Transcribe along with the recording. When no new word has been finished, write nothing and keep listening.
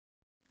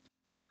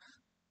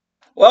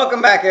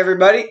Welcome back,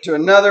 everybody, to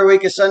another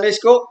week of Sunday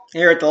School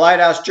here at the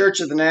Lighthouse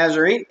Church of the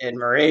Nazarene in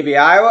Moravia,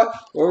 Iowa,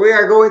 where we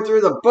are going through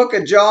the book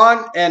of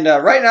John. And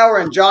right now we're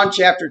in John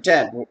chapter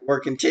 10. We're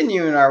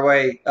continuing our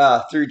way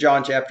through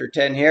John chapter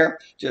 10 here,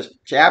 just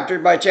chapter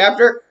by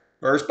chapter,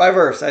 verse by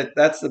verse.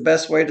 That's the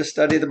best way to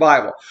study the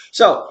Bible.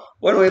 So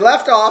when we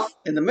left off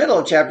in the middle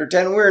of chapter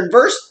 10, we're in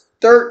verse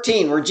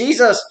 13, where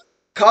Jesus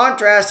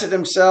contrasted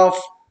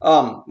himself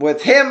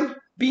with him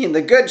being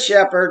the good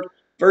shepherd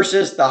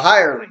versus the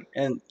hireling.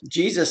 And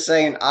Jesus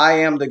saying, I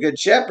am the good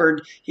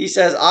shepherd. He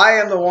says, I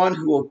am the one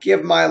who will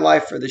give my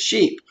life for the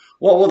sheep.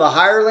 What will the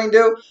hireling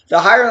do? The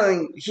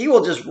hireling, he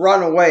will just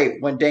run away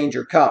when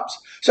danger comes.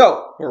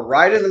 So we're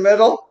right in the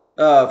middle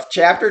of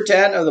chapter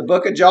 10 of the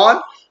book of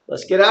John.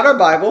 Let's get out our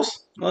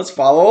Bibles. Let's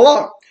follow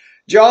along.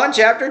 John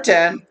chapter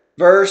 10,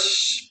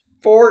 verse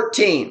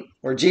 14,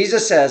 where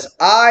Jesus says,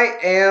 I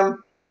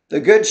am the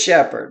good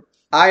shepherd.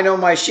 I know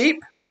my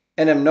sheep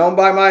and am known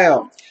by my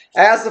own.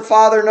 As the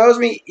Father knows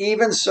me,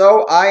 even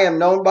so I am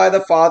known by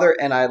the Father,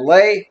 and I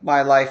lay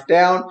my life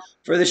down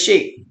for the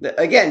sheep.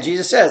 Again,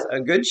 Jesus says,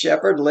 a good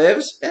shepherd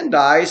lives and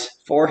dies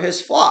for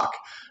his flock.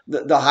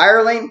 The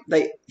hireling,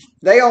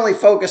 they only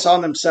focus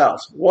on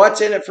themselves. What's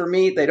in it for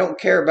me? They don't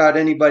care about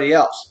anybody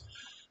else.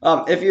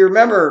 If you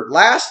remember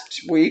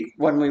last week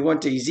when we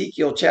went to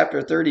Ezekiel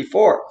chapter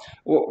 34,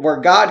 where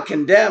God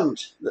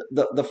condemned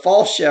the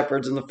false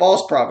shepherds and the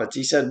false prophets,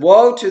 he said,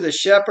 woe to the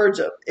shepherds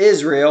of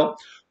Israel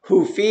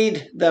who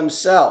feed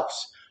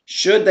themselves.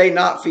 Should they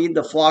not feed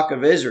the flock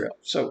of Israel?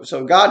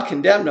 So God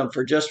condemned them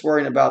for just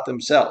worrying about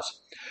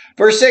themselves.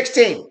 Verse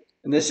 16,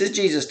 and this is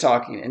Jesus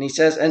talking, and he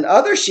says, and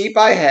other sheep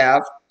I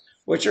have,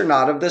 which are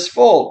not of this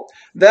fold.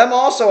 Them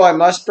also I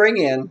must bring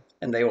in,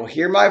 and they will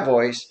hear my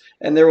voice,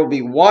 and there will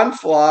be one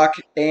flock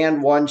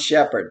and one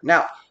shepherd.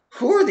 Now,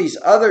 who are these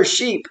other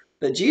sheep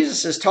that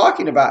Jesus is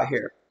talking about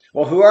here?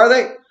 Well, who are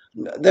they?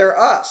 They're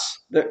us,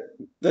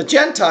 the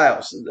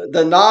Gentiles,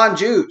 the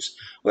non-Jews.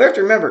 We have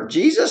to remember,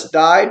 Jesus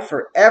died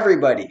for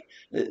everybody,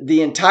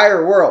 the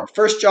entire world.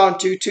 1 John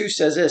 2:2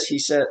 says this.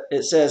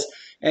 It says,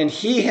 and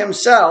he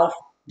himself,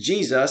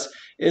 Jesus,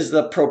 is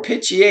the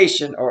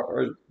propitiation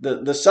or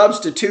the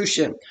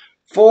substitution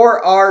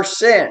for our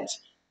sins,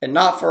 and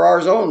not for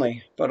ours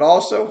only, but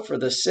also for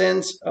the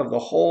sins of the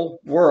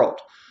whole world.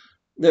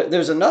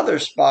 There's another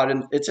spot,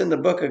 and it's in the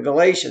book of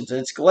Galatians, and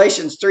it's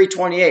Galatians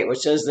 3:28, which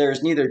says there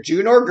is neither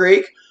Jew nor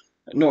Greek,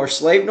 nor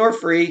slave nor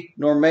free,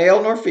 nor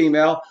male nor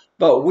female,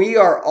 but we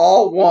are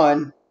all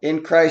one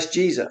in Christ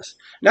Jesus.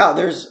 Now,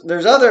 there's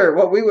other,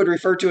 what we would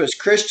refer to as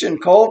Christian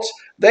cults.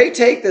 They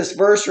take this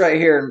verse right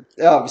here,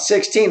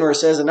 16, where it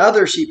says, and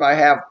other sheep I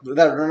have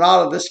that are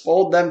not of this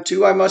fold, them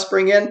too I must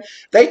bring in.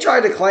 They try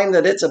to claim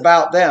that it's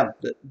about them,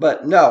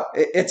 but no,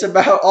 it's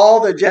about all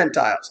the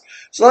Gentiles.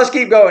 So let's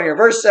keep going here.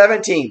 Verse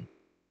 17.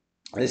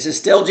 This is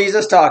still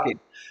Jesus talking.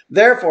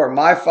 Therefore,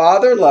 my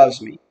Father loves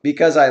me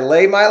because I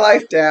lay my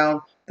life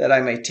down that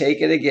I may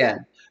take it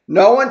again.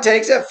 No one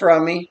takes it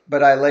from me,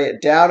 but I lay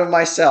it down of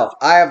myself.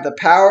 I have the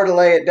power to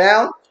lay it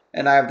down,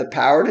 and I have the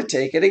power to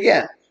take it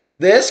again.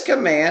 This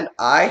command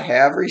I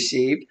have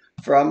received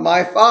from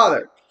my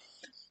Father.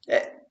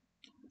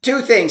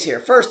 Two things here.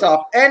 First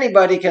off,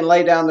 anybody can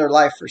lay down their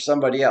life for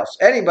somebody else.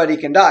 Anybody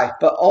can die,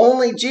 but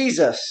only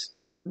Jesus,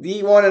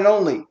 the one and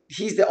only,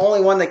 he's the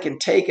only one that can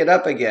take it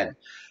up again.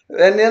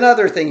 And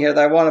another thing here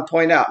that I want to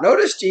point out.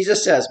 Notice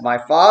Jesus says, my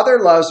Father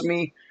loves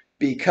me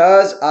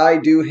because I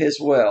do his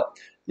will.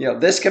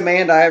 This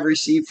command I have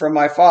received from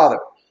my Father.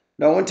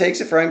 No one takes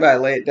it from me, but I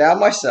lay it down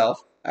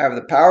myself. I have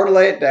the power to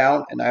lay it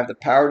down, and I have the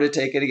power to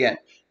take it again.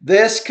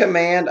 This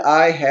command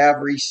I have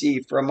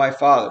received from my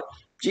Father.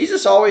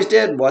 Jesus always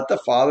did what the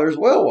Father's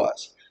will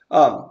was.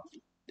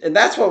 And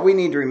that's what we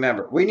need to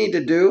remember. We need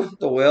to do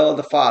the will of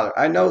the Father.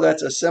 I know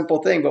that's a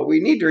simple thing, but we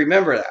need to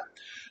remember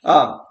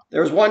that.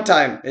 There was one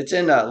time, it's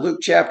in Luke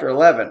chapter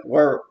 11,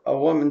 where a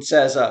woman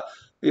says,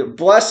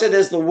 blessed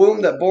is the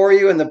womb that bore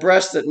you and the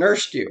breast that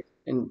nursed you.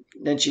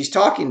 And she's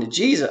talking to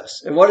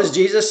Jesus. And what does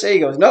Jesus say? He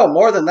goes, no,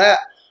 more than that.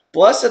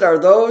 Blessed are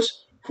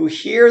those who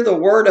hear the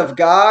word of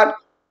God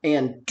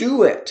and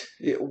do it.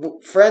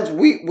 Friends,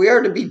 we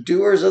are to be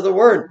doers of the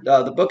word.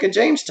 The book of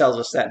James tells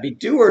us that. Be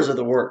doers of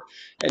the word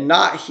and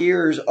not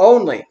hearers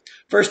only.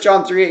 1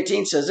 John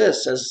 3:18 says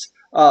this,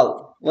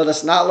 let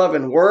us not love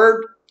in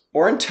word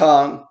or in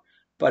tongue,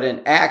 but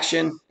in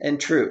action and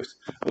truth.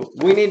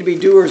 We need to be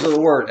doers of the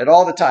word at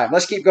all the time.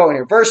 Let's keep going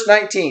here. Verse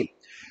 19.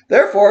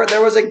 Therefore,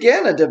 there was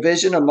again a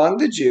division among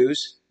the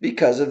Jews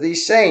because of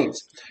these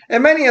sayings.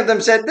 And many of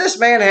them said, this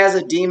man has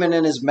a demon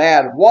and is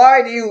mad.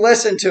 Why do you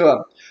listen to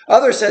him?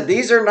 Others said,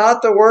 these are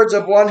not the words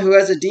of one who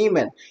has a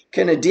demon.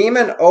 Can a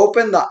demon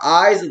open the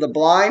eyes of the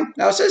blind?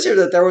 Now it says here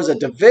that there was a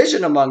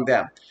division among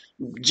them.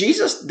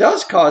 Jesus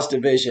does cause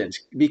divisions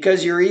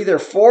because you're either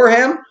for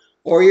him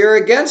or you're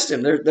against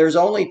him. There's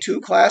only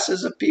two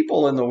classes of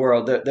people in the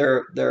world.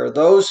 There are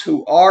those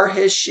who are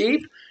his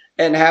sheep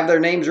and have their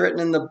names written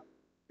in the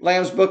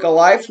Lamb's Book of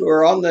Life, who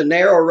are on the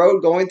narrow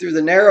road going through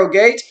the narrow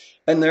gate.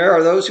 And there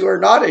are those who are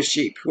not his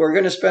sheep, who are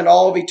going to spend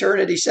all of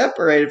eternity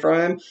separated from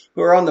him,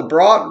 who are on the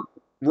broad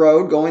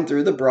road going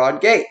through the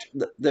broad gate.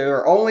 There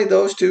are only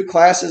those two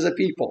classes of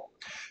people.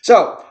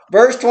 So,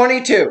 verse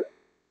 22.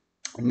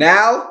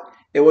 Now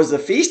it was the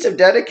Feast of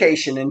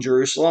Dedication in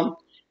Jerusalem,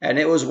 and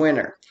it was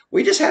winter.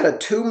 We just had a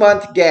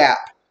 2-month gap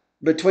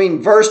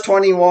between verse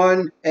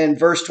 21 and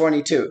verse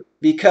 22,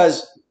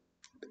 because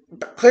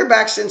clear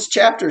back since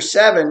chapter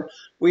 7,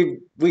 we've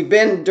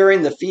been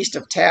during the Feast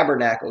of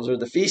Tabernacles, or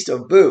the Feast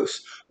of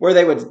Booths, where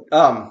they would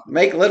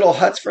make little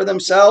huts for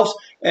themselves,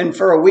 and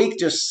for a week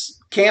just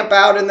camp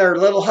out in their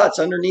little huts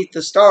underneath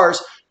the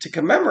stars to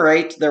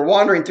commemorate their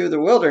wandering through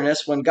the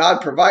wilderness when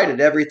God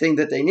provided everything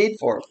that they need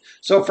for them.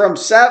 So from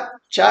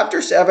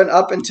chapter 7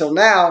 up until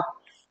now,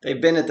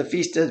 they've been at the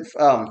Feast of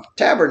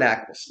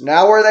Tabernacles.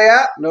 Now where are they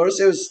at? Notice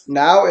it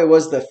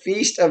was the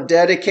Feast of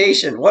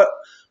Dedication.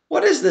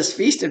 What is this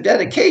Feast of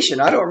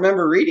Dedication? I don't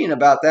remember reading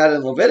about that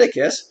in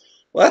Leviticus.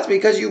 Well, that's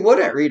because you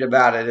wouldn't read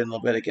about it in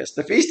Leviticus.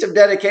 The Feast of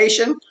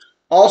Dedication,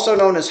 also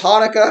known as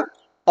Hanukkah,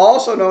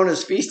 also known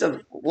as Feast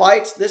of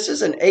Lights. This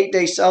is an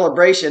 8-day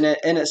celebration,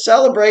 and it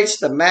celebrates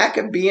the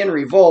Maccabean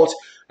revolt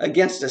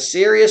against a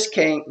Syrian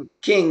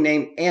king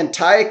named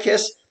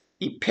Antiochus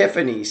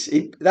Epiphanes.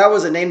 That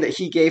was a name that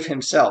he gave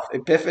himself.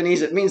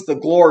 Epiphanes, it means the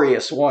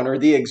glorious one, or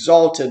the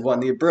exalted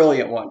one, the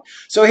brilliant one.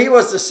 So he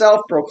was the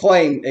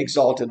self-proclaimed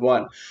exalted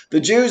one.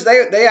 The Jews,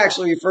 they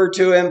actually referred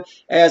to him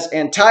as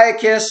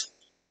Antiochus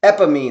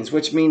Epimanes,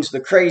 which means the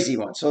crazy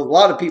one. So a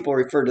lot of people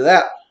refer to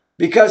that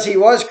because he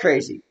was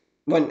crazy.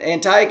 When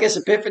Antiochus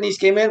Epiphanes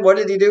came in, what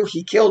did he do?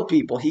 He killed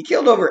people. He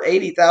killed over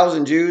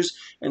 80,000 Jews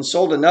and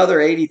sold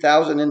another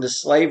 80,000 into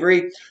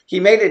slavery. He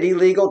made it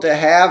illegal to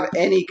have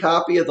any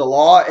copy of the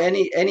law.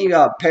 Any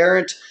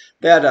parent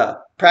that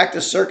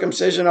practiced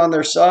circumcision on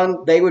their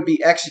son, they would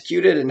be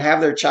executed and have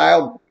their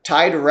child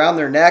tied around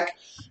their neck.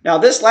 Now,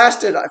 this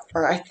lasted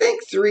for, I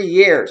think, 3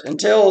 years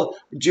until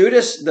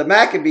Judas, the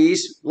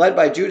Maccabees, led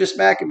by Judas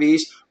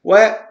Maccabees,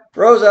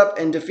 rose up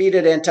and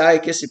defeated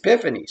Antiochus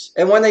Epiphanes.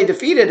 And when they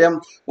defeated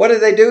him, what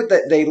did they do?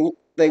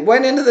 They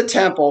went into the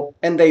temple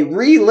and they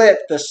relit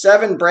the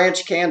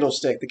 7-branch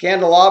candlestick, the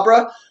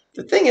candelabra.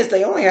 The thing is,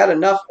 they only had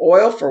enough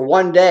oil for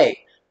 1 day,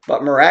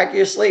 but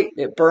miraculously,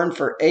 it burned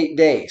for 8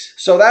 days.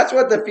 So that's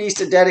what the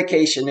Feast of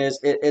Dedication is.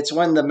 It's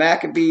when the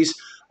Maccabees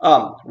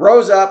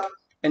rose up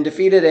and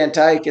defeated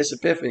Antiochus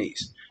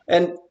Epiphanes.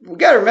 And we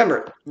got to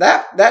remember,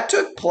 that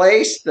took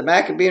place, the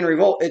Maccabean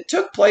revolt, it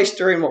took place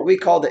during what we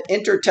call the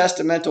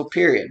intertestamental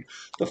period.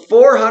 The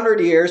 400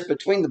 years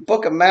between the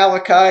book of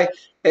Malachi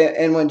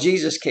and when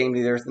Jesus came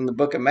to the earth in the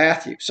book of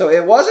Matthew. So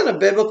it wasn't a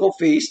biblical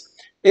feast.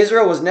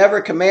 Israel was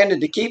never commanded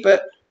to keep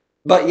it,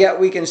 but yet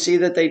we can see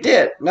that they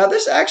did. Now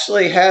this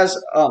actually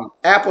has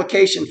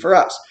application for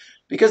us,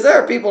 because there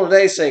are people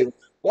today say,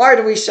 why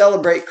do we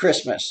celebrate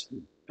Christmas?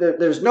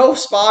 There's no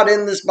spot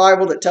in this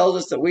Bible that tells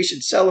us that we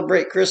should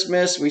celebrate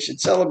Christmas, we should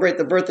celebrate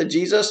the birth of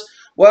Jesus.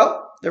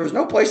 Well, there was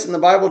no place in the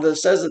Bible that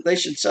says that they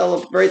should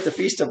celebrate the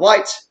Feast of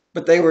Lights,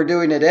 but they were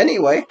doing it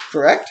anyway,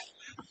 correct?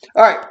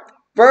 All right,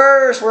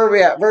 where are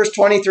we at? Verse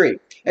 23.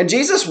 And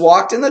Jesus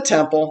walked in the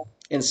temple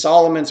in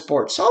Solomon's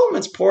porch.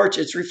 Solomon's porch,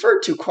 it's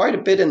referred to quite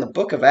a bit in the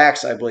book of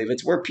Acts, I believe.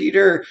 It's where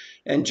Peter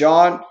and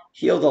John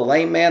healed a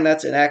lame man.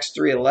 That's in Acts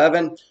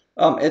 3:11.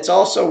 It's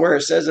also where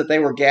it says that they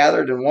were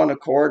gathered in one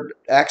accord,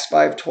 Acts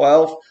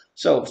 5:12.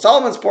 So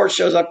Solomon's porch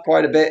shows up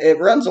quite a bit. It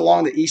runs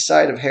along the east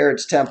side of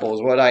Herod's temple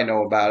is what I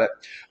know about it.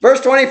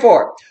 Verse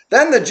 24.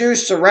 Then the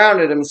Jews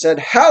surrounded him and said,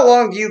 how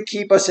long do you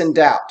keep us in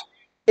doubt?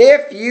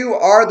 If you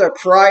are the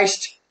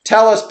Christ,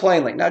 tell us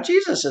plainly. Now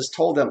Jesus has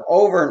told them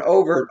over and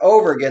over and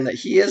over again that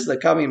he is the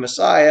coming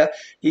Messiah.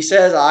 He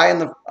says, I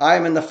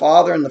am in the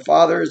Father, and the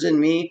Father is in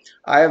me.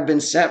 I have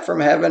been sent from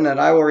heaven, and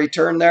I will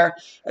return there.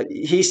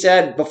 He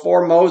said,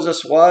 before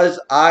Moses was,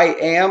 I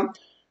am.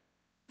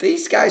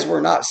 These guys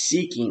were not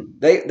seeking.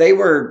 They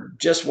were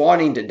just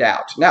wanting to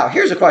doubt. Now,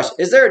 here's a question.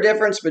 Is there a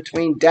difference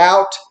between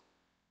doubt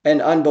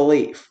and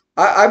unbelief?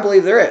 I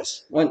believe there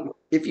is.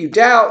 If you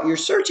doubt, you're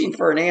searching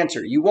for an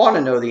answer. You want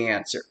to know the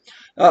answer.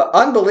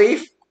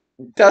 Unbelief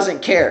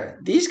doesn't care.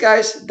 These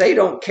guys, they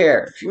don't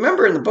care. If you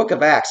remember in the book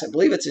of Acts, I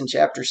believe it's in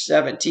chapter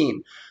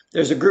 17,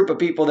 there's a group of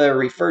people that are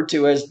referred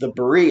to as the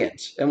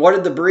Bereans. And what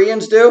did the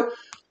Bereans do?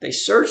 They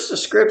searched the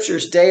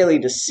scriptures daily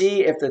to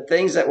see if the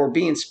things that were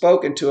being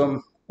spoken to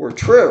them were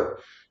true.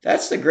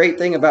 That's the great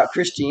thing about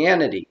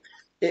Christianity.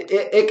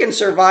 It can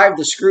survive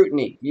the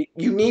scrutiny.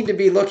 You need to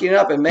be looking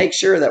up and make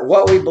sure that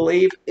what we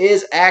believe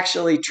is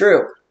actually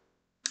true.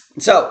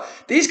 So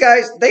these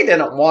guys, they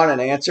didn't want an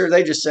answer.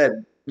 They just said,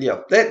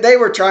 they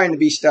were trying to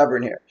be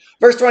stubborn here.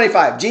 Verse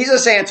 25,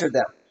 Jesus answered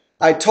them,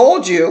 I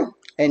told you,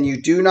 and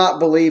you do not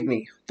believe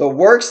me. The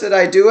works that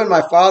I do in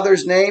my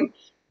Father's name,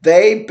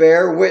 they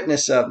bear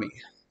witness of me.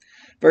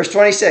 Verse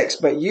 26,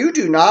 but you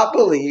do not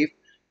believe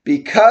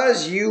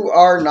because you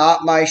are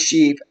not my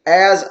sheep,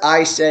 as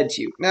I said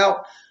to you.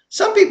 Now,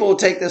 some people will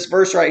take this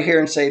verse right here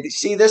and say,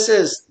 see, this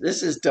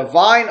is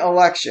divine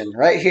election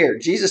right here.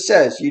 Jesus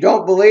says, you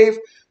don't believe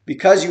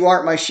because you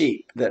aren't my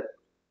sheep.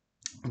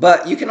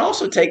 But you can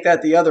also take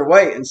that the other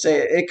way and say,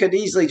 it could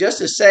easily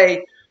just as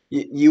say,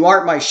 You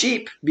aren't my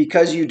sheep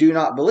because you do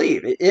not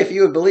believe. If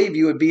you would believe,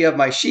 you would be of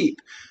my sheep.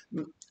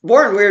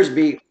 Warren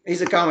Wiersbe,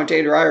 he's a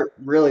commentator I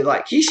really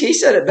like. He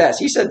said it best.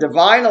 He said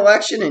divine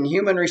election and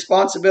human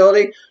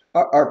responsibility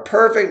are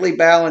perfectly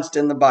balanced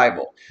in the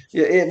Bible.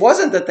 It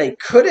wasn't that they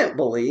couldn't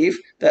believe,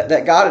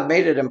 that God had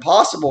made it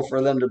impossible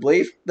for them to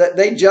believe, that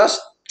they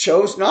just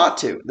chose not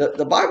to.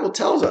 The Bible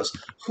tells us,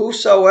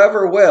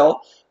 whosoever will,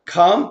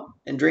 come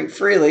and drink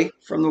freely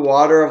from the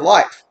water of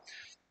life.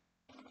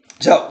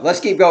 So let's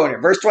keep going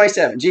here. Verse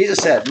 27, Jesus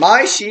said,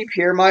 my sheep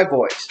hear my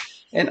voice,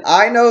 and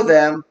I know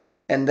them,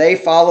 and they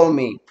follow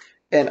me.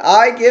 And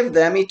I give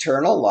them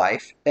eternal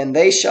life, and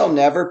they shall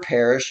never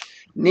perish,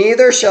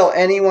 neither shall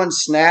anyone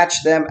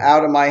snatch them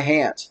out of my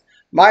hands.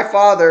 My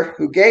Father,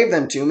 who gave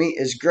them to me,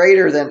 is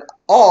greater than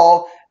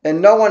all, and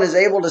no one is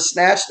able to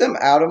snatch them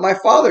out of my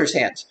Father's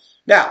hands.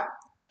 Now, a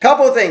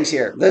couple of things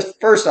here.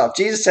 First off,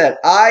 Jesus said,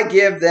 I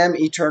give them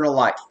eternal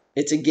life.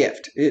 It's a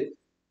gift.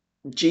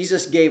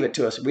 Jesus gave it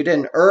to us. We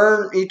didn't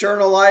earn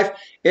eternal life.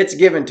 It's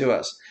given to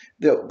us.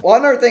 The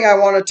one other thing I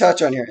want to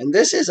touch on here, and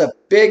this is a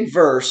big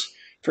verse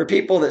for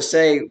people that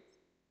say,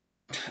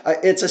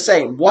 it's a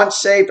saying, once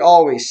saved,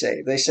 always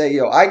saved. They say,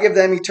 I give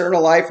them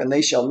eternal life and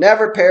they shall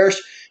never perish.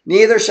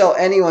 Neither shall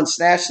anyone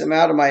snatch them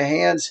out of my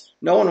hands.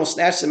 No one will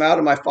snatch them out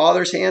of my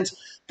Father's hands.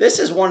 This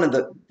is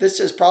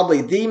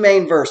probably the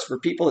main verse for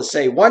people that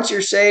say, once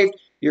you're saved,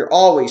 you're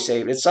always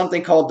saved. It's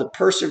something called the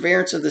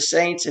perseverance of the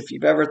saints. If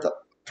you've ever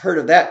heard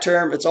of that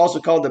term, it's also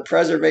called the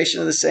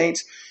preservation of the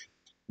saints.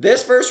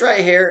 This verse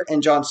right here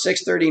and John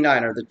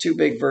 6:39 are the two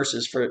big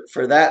verses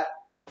for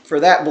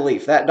that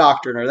belief, that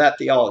doctrine, or that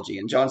theology.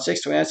 And John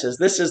 6:29 says,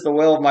 this is the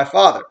will of my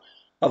Father.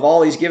 Of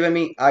all he's given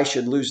me, I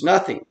should lose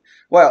nothing.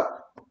 Well,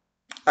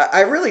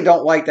 I really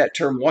don't like that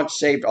term, once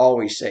saved,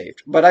 always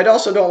saved. But I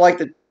also don't like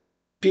the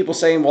people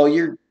saying, well,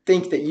 you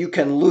think that you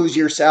can lose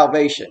your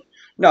salvation.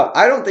 No,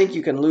 I don't think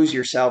you can lose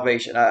your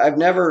salvation. I've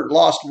never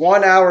lost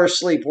 1 hour of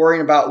sleep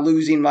worrying about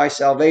losing my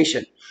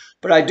salvation.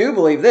 But I do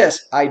believe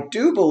this. I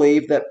do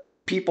believe that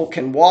people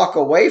can walk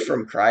away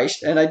from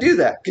Christ, and I do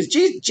that because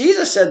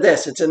Jesus said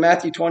this. It's in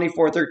Matthew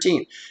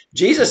 24:13.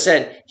 Jesus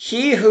said,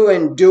 he who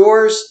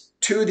endures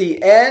to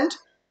the end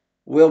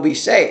will be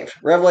saved.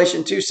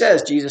 Revelation 2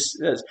 says, Jesus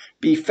says,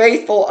 be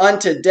faithful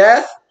unto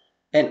death,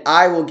 and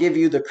I will give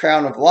you the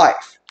crown of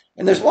life.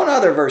 And there's one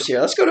other verse here.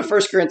 Let's go to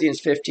 1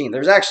 Corinthians 15.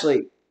 There's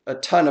actually a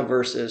ton of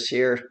verses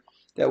here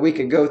that we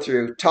could go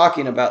through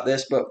talking about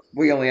this, but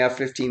we only have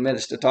 15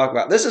 minutes to talk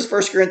about. This is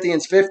 1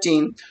 Corinthians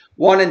 15,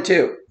 1 and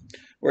 2.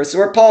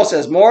 Where Paul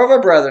says, moreover,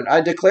 brethren,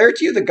 I declare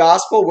to you the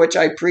gospel which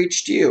I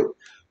preached to you,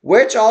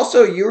 which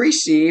also you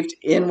received,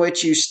 in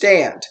which you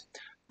stand,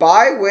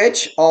 by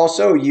which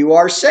also you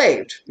are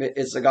saved.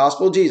 It's the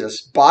gospel of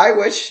Jesus. By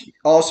which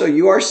also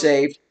you are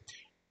saved,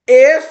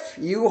 if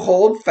you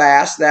hold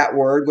fast that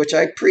word which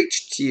I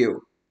preached to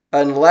you,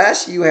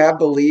 unless you have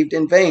believed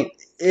in vain.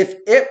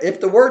 If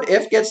the word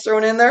if gets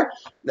thrown in there,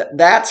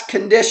 that's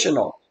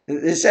conditional.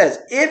 It says,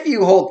 if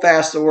you hold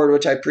fast the word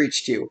which I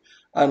preached to you,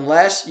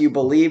 unless you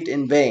believed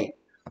in vain.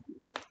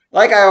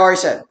 Like I already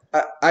said,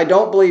 I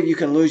don't believe you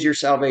can lose your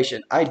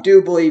salvation. I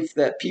do believe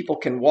that people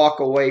can walk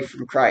away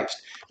from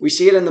Christ. We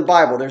see it in the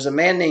Bible. There's a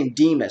man named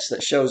Demas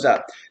that shows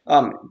up.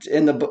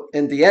 In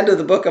the end of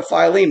the book of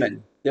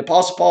Philemon, the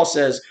Apostle Paul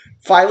says,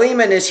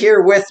 Philemon is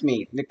here with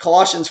me.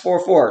 Colossians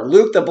 4:4.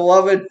 Luke, the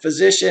beloved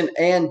physician,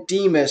 and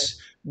Demas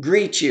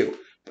greet you.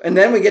 And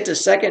then we get to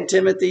 2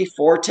 Timothy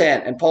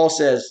 4:10, and Paul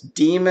says,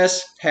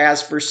 Demas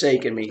has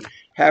forsaken me,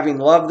 having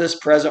loved this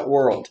present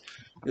world.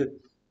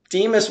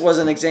 Demas was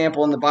an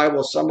example in the Bible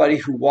of somebody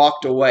who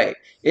walked away.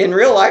 In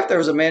real life, there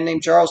was a man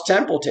named Charles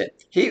Templeton.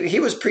 He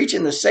was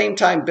preaching the same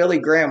time Billy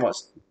Graham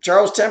was.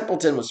 Charles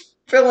Templeton was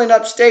filling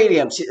up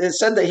stadiums. It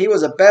said that he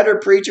was a better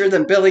preacher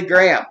than Billy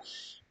Graham.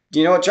 Do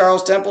you know what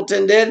Charles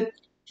Templeton did?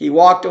 He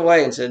walked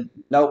away and said,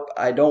 nope,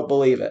 I don't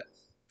believe it.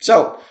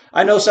 So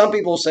I know some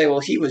people say, well,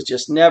 he was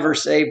just never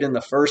saved in the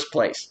first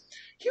place.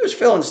 He was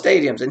filling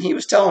stadiums, and he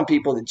was telling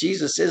people that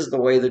Jesus is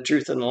the way, the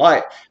truth, and the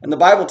life. And the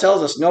Bible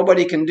tells us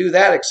nobody can do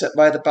that except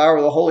by the power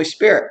of the Holy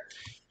Spirit.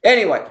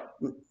 Anyway,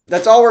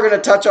 that's all we're going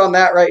to touch on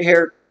that right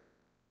here.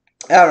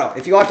 I don't know.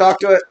 If you want to talk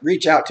to it,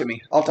 reach out to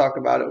me. I'll talk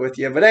about it with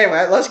you. But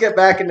anyway, let's get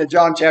back into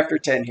John chapter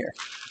 10 here.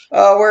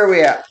 Where are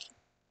we at?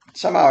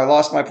 Somehow I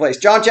lost my place.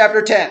 John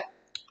chapter 10,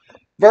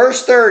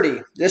 verse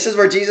 30. This is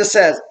where Jesus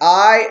says,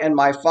 I and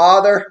my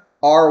Father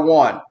are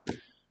one.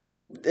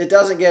 It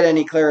doesn't get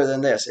any clearer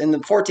than this. In the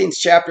 14th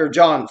chapter of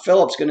John,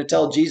 Philip's going to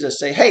tell Jesus,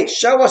 say, hey,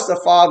 show us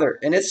the Father,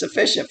 and it's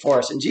sufficient for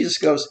us. And Jesus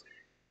goes,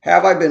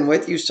 have I been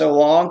with you so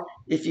long?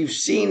 If you've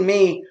seen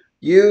me,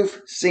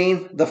 you've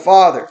seen the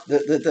Father.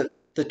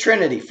 The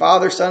Trinity,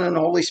 Father, Son, and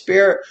Holy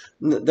Spirit,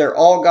 they're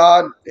all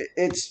God.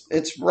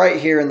 It's right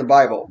here in the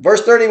Bible.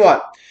 Verse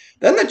 31,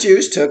 then the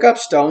Jews took up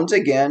stones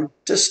again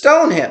to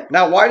stone him.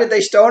 Now, why did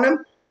they stone him?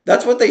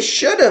 That's what they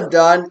should have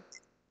done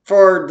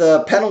for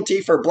the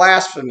penalty for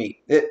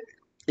blasphemy.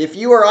 If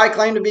you or I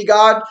claim to be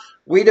God,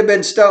 we'd have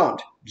been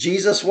stoned.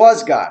 Jesus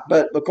was God.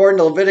 But according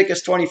to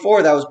Leviticus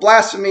 24, that was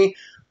blasphemy.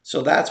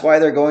 So that's why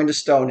they're going to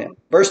stone him.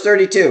 Verse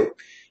 32.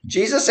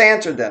 Jesus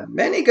answered them,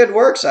 "Many good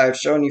works I have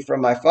shown you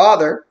from my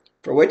Father.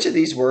 For which of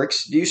these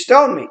works do you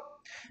stone me?"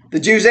 The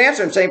Jews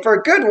answered him, saying, "For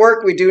a good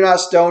work we do not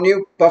stone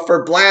you, but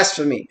for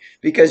blasphemy,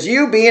 because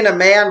you, being a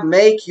man,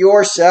 make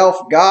yourself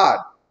God."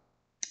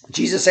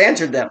 Jesus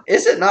answered them,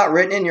 "Is it not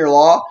written in your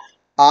law,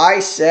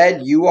 I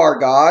said you are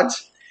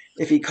gods?"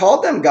 If he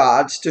called them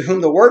gods, to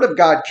whom the word of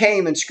God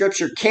came, and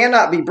Scripture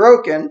cannot be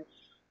broken,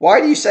 why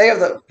do you say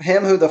of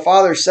him who the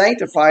Father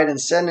sanctified and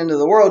sent into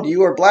the world,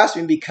 you are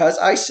blaspheming, because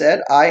I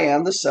said I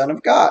am the Son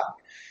of God?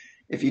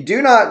 If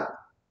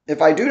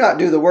I do not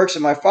do the works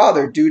of my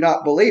Father, do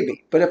not believe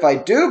me. But if I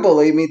do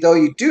believe me, though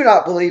you do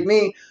not believe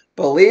me,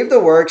 believe the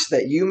works,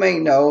 that you may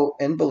know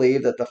and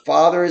believe that the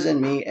Father is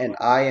in me and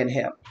I in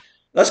him.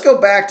 Let's go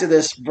back to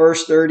this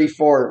verse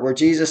 34 where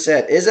Jesus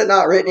said, "Is it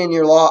not written in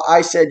your law,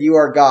 I said you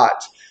are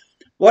gods?"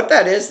 What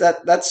that is,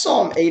 that's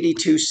Psalm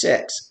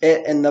 82:6.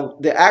 And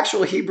the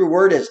actual Hebrew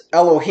word is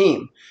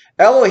Elohim.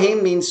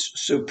 Elohim means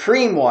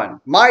supreme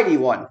one, mighty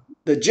one,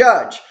 the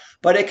judge.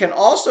 But it can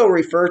also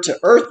refer to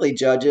earthly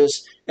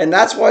judges, and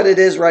that's what it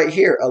is right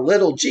here, a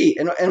little g.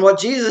 And what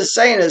Jesus is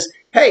saying is,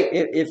 hey,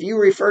 if you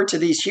refer to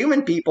these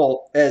human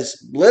people as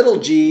little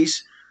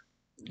g's,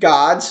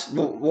 gods,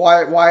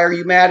 why are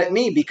you mad at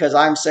me? Because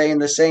I'm saying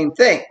the same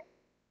thing.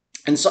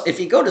 And so if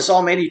you go to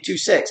Psalm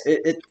 82:6,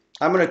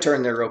 I'm going to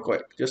turn there real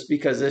quick, just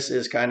because this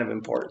is kind of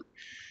important.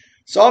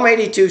 Psalm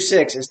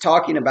 82:6 is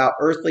talking about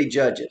earthly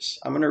judges.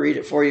 I'm going to read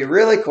it for you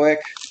really quick.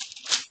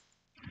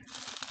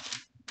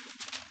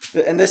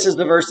 And this is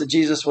the verse that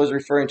Jesus was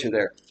referring to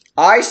there.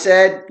 "I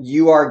said,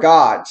 you are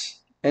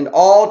gods, and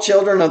all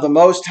children of the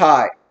Most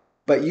High,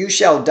 but you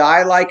shall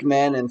die like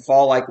men and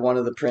fall like one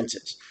of the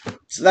princes."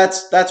 So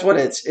that's what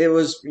it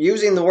was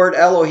using the word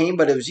Elohim,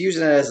 but it was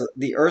using it as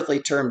the earthly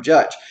term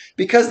judge.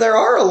 Because there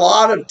are a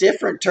lot of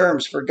different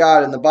terms for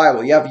God in the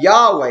Bible. You have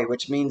Yahweh,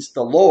 which means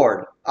the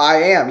Lord. I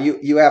am.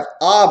 You have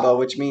Abba,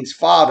 which means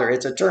father.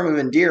 It's a term of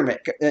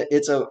endearment.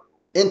 It's an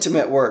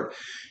intimate word.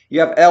 You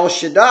have El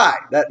Shaddai.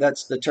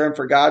 That's the term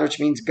for God, which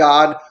means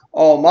God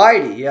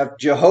Almighty. You have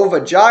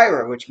Jehovah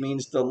Jireh, which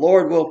means the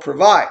Lord will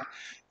provide.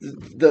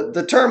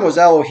 The term was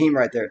Elohim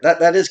right there.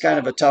 That is kind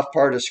of a tough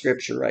part of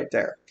Scripture right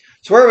there.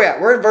 So where are we at?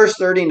 We're in verse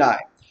 39.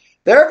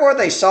 "Therefore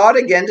they sought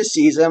again to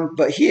seize him,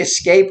 but he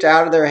escaped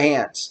out of their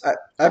hands."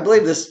 I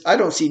believe this. I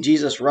don't see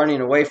Jesus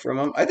running away from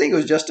him. I think it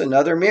was just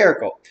another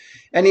miracle.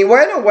 "And he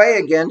went away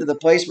again to the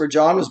place where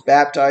John was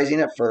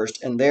baptizing at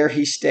first, and there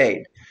he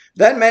stayed.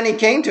 Then many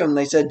came to him, and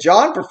they said,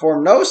 'John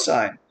performed no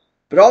sign,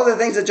 but all the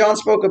things that John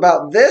spoke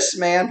about this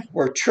man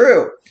were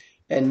true.'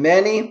 And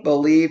many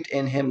believed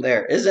in him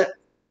there."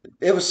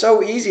 It was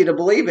so easy to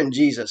believe in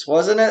Jesus,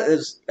 wasn't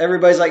it?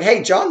 Everybody's like,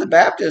 "Hey, John the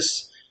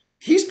Baptist,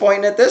 he's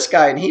pointing at this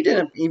guy, and he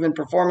didn't even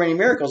perform any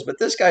miracles, but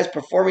this guy's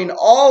performing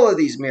all of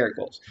these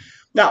miracles."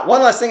 Now,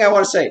 one last thing I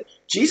want to say.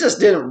 Jesus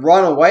didn't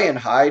run away and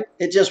hide.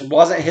 It just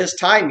wasn't his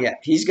time yet.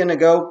 He's going to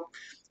go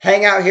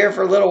hang out here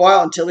for a little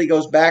while until he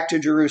goes back to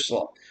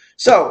Jerusalem.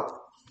 So,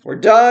 we're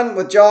done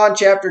with John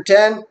chapter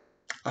 10.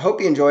 I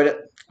hope you enjoyed it.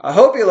 I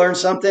hope you learned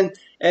something.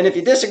 And if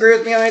you disagree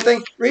with me on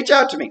anything, reach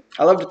out to me.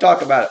 I love to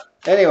talk about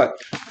it. Anyway,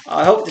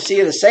 I hope to see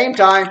you the same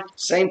time,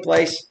 same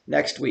place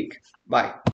next week. Bye.